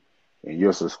too. And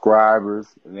your subscribers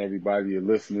and everybody, your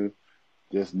listeners,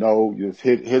 just know, just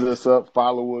hit us up,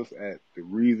 follow us at the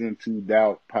Reason to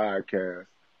Doubt podcast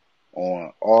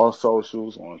on all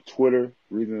socials, on Twitter,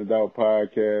 Reason to Doubt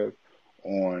podcast,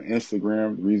 on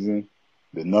Instagram, Reason,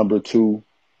 the number 2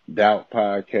 Doubt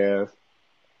podcast,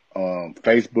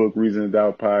 Facebook, Reason to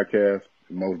Doubt podcast.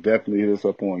 Most definitely hit us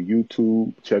up on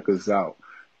YouTube. Check us out.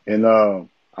 And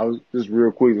I was just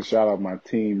real quick to shout out my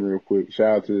team real quick.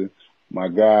 Shout out to my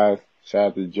guys. Shout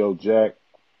out to Joe Jack.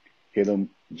 Hit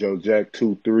him, Joe Jack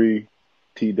 23,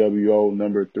 TWO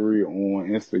number 3 on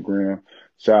Instagram.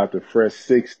 Shout out to Fresh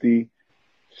 60.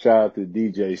 Shout out to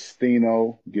DJ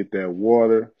Stino. Get that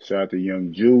water. Shout out to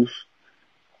Young Juice.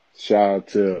 Shout out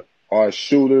to Art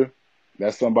Shooter.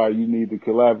 That's somebody you need to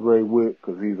collaborate with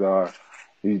because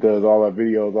he does all our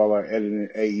videos, all our editing,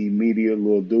 AE Media,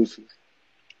 Lil Deuces.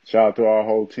 Shout out to our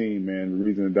whole team, man. The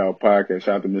Reason to Doubt podcast.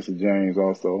 Shout out to Mr. James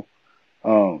also.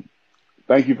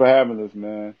 Thank you for having us,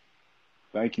 man.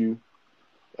 Thank you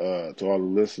to all the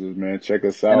listeners, man. Check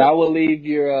us out. And I will leave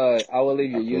your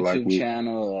YouTube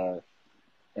channel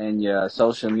and your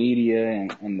social media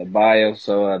and the bio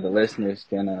so the listeners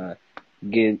can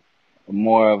get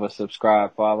more of a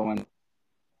subscribe following.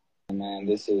 Man,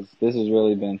 this has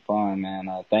really been fun, man.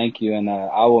 Thank you, and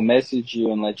I will message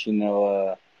you and let you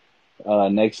know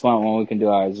next month when we can do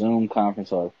our Zoom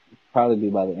conference, or probably be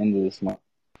by the end of this month,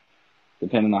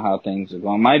 depending on how things are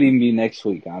going. Might even be next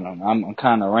week. I don't know. I'm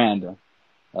kind of random,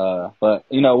 but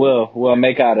you know we'll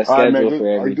make out a schedule for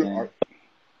everything.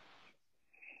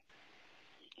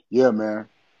 Yeah, man.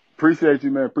 Appreciate you,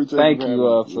 man. Thank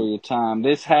you for your time.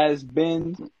 This has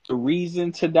been the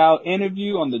Reason to Doubt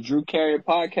interview on the Drew Carey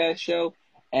Podcast Show,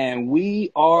 and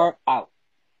we are out.